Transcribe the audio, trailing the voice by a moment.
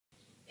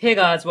Hey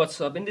guys,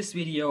 what's up? In this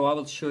video I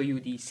will show you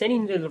the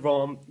Sentinel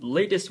Rom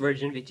latest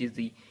version, which is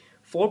the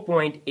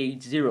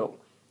 4.80.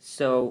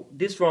 So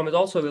this ROM is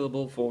also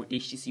available for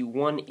HTC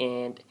One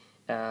and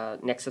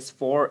Nexus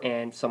 4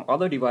 and some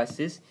other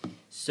devices.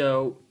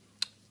 So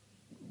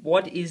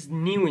what is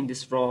new in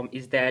this ROM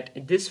is that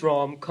this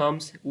ROM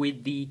comes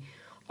with the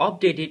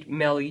updated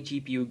Melee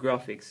GPU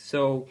graphics.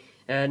 So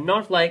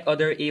not like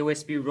other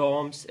AOSP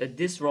ROMs,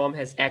 this ROM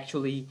has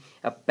actually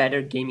a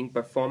better gaming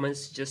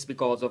performance just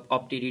because of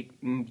updated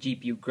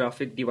GPU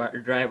graphic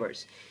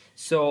drivers.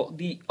 So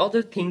the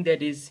other thing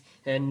that is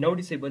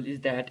noticeable is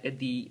that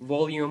the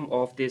volume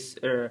of this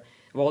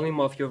volume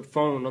of your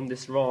phone on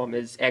this ROM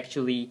is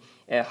actually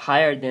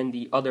higher than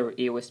the other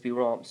AOSP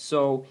ROMs.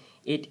 So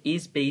it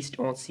is based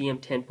on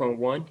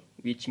CM10.1,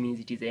 which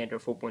means it is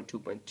Android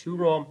 4.2.2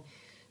 ROM.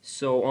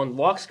 So on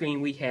lock screen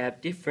we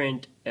have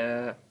different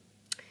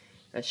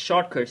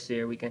shortcuts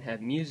here. We can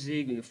have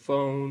music, your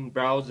phone,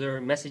 browser,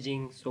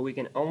 messaging, so we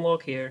can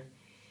unlock here.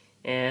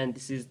 And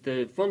this is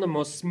one of the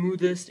most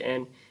smoothest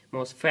and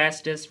most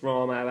fastest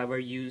ROM I've ever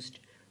used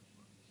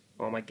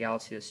on my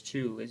Galaxy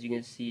S2. As you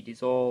can see, it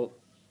is all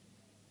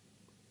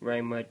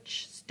very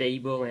much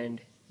stable, and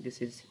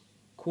this is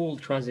cool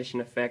transition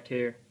effect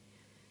here.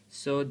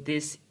 So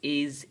this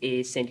is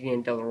a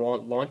Sentinel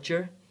Rom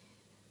launcher,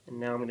 and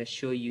now I'm going to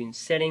show you in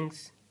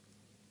settings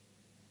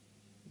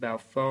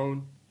about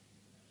phone.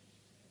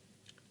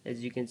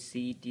 As you can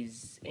see, it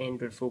is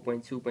Android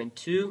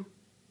 4.2.2,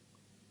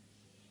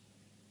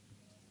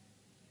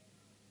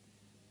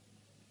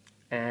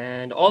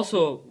 and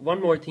also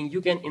one more thing, you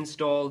can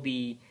install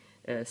the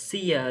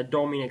Cia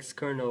Dominix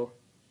kernel,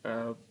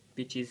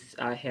 which is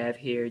I have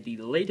here the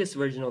latest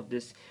version of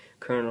this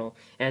kernel,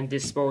 and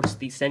this supports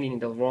the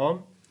Sentinel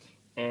Rom.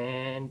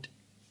 And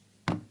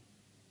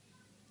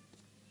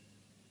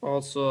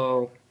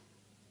also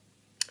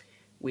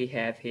we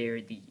have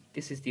here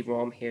this is the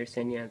ROM here,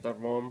 Sentinel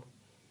Rom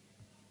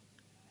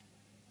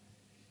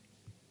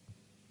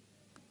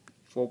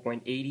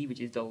 4.80, which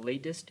is the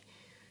latest.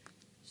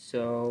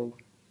 So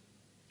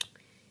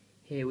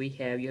here we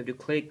have, you have to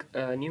click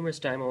numerous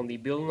times on the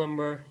build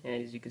number,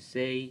 and as you can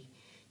see,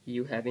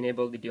 you have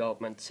enabled the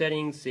development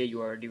settings. Say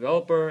you are a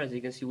developer. As you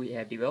can see, we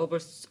have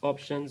developers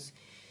options.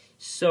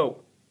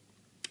 So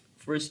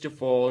first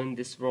of all, in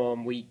this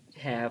ROM we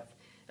have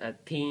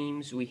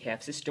themes, we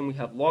have system, we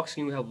have lock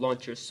screen, we have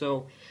launcher.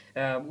 So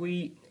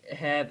we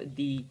have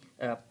the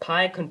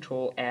PAC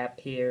control app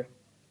here.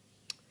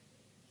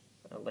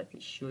 Let me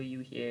show you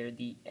here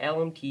the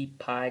LMT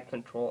PAC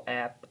control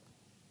app.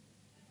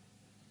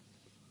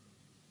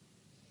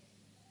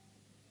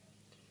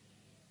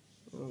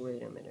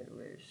 Wait a minute,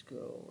 where's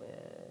go?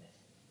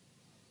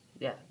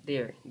 Yeah,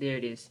 there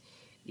it is,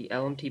 the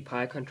LMT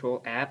PAC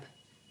control app.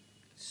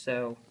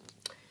 So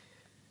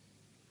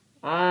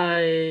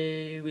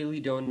I really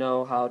don't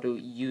know how to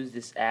use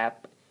this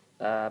app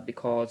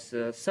because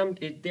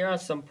there are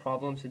some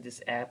problems with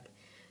this app,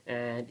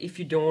 and if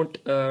you don't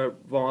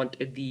want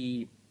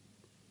the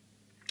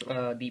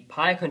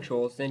PAC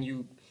controls,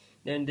 then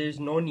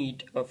there's no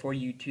need for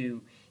you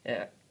to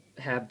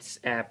have this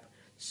app.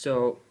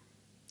 So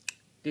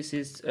this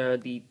is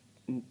the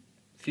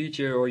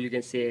feature, or you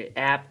can say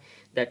app,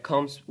 that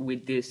comes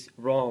with this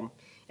ROM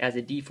as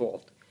a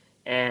default.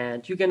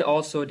 And you can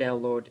also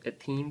download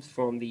themes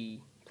from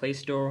the Play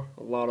Store,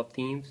 a lot of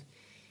themes.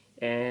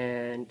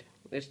 And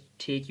let's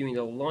take you in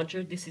the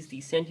launcher. This is the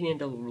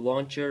Sentinel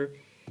launcher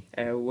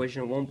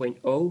version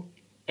 1.0,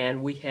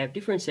 and we have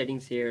different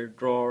settings here.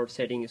 Drawer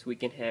settings, we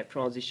can have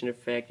transition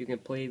effect, you can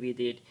play with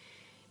it.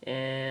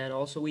 And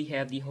also we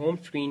have the home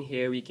screen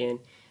here. We can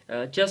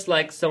just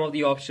like some of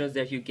the options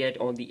that you get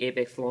on the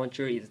Apex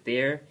launcher is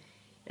there,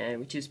 and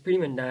which is pretty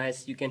much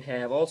nice. You can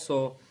have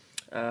also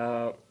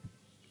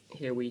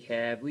here we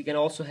can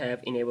also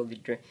have enabled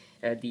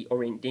the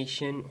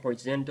orientation,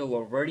 horizontal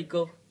or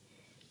vertical.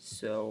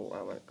 So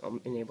I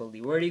want to enable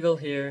the vertical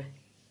here,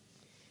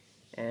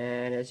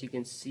 and as you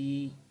can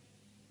see,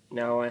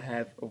 now I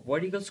have a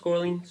vertical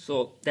scrolling,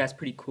 so that's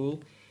pretty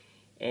cool.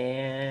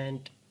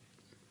 And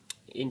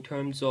in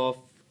terms of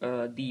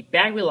the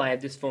battery life,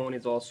 this phone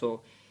is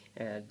also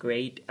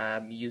great.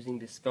 I'm using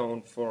this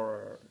phone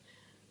for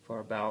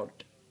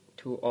about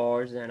 2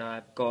 hours, and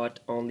I've got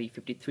only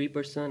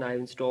 53%. I've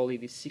installed the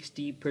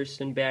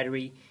 60%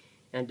 battery,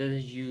 and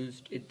doesn't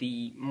use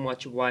the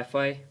much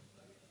Wi-Fi.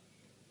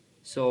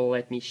 So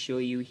let me show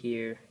you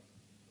here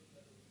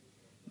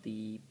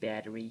the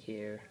battery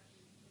here.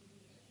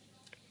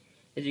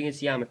 As you can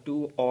see, I'm at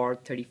 2 hours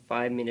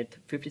 35 minutes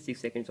 56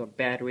 seconds of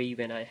battery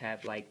when I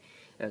have like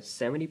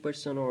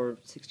 70% or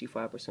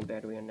 65%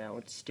 battery, and now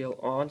it's still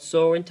on.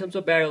 So in terms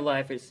of battery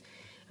life, it's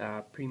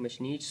pretty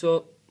much neat.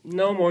 So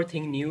no more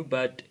thing new,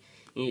 but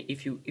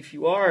if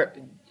you are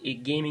a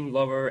gaming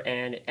lover,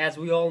 and as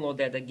we all know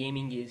that the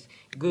gaming is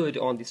good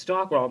on the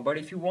stock ROM, but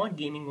if you want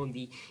gaming on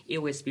the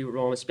AOSP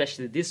ROM,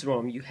 especially this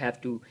ROM, you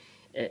have to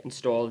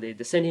install the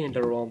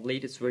Sentinel Rom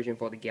latest version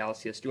for the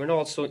Galaxy S2, and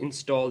also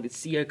install the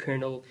Cia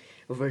kernel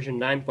version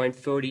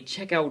 9.40.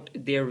 Check out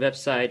their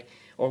website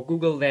or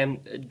Google them,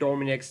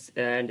 Dominex,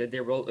 and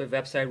their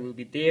website will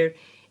be there,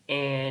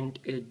 and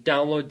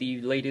download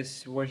the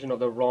latest version of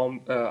the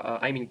ROM,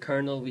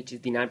 kernel, which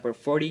is the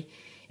 9.40,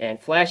 and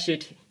flash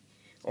it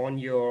on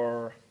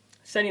your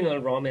Sentinel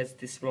Rom as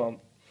this ROM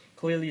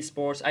clearly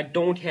sports. I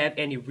don't have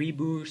any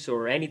reboots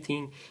or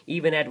anything.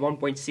 Even at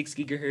 1.6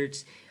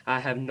 gigahertz,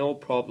 I have no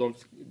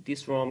problems.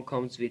 This ROM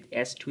comes with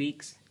S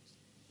tweaks.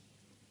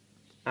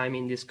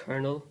 This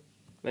kernel.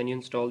 When you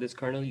install this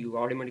kernel, you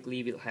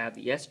automatically will have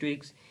the S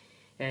tweaks,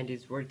 and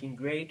it's working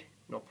great,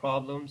 no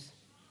problems.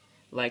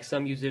 Like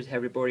some users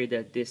have reported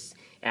that this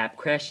app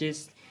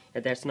crashes,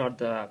 and that's not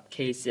the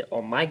case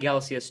on my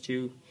Galaxy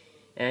S2.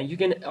 And you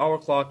can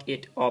overclock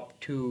it up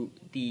to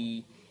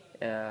the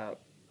 1.6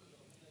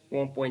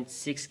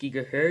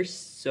 gigahertz.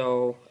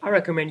 So I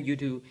recommend you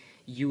to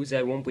use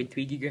at 1.3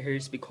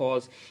 gigahertz,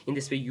 because in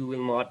this way you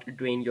will not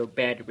drain your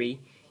battery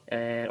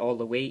all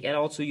the way. And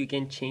also you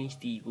can change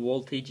the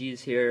voltages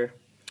here.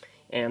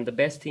 And the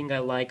best thing I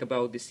like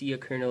about the Cia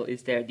kernel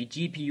is that the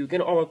GPU, you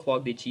can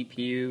overclock the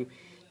GPU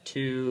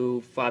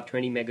to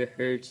 520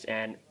 megahertz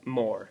and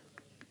more,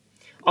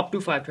 up to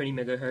 520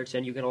 megahertz,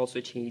 and you can also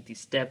change the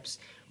steps,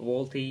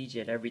 voltage,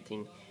 and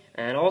everything.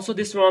 And also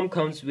this ROM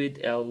comes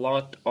with a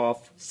lot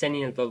of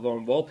Sentinel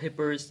Rom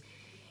wallpapers.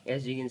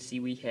 As you can see,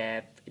 we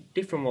have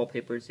different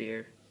wallpapers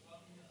here.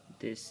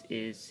 This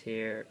is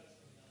here.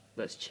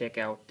 Let's check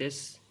out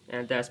this,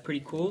 and that's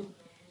pretty cool.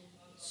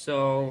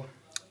 So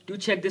do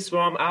check this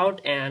ROM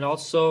out, and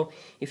also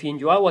if you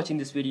enjoy watching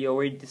this video,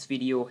 or this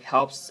video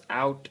helps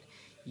out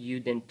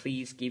you, then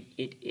please give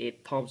it a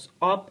thumbs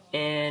up,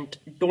 and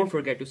don't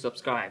forget to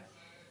subscribe,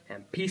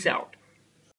 and peace out.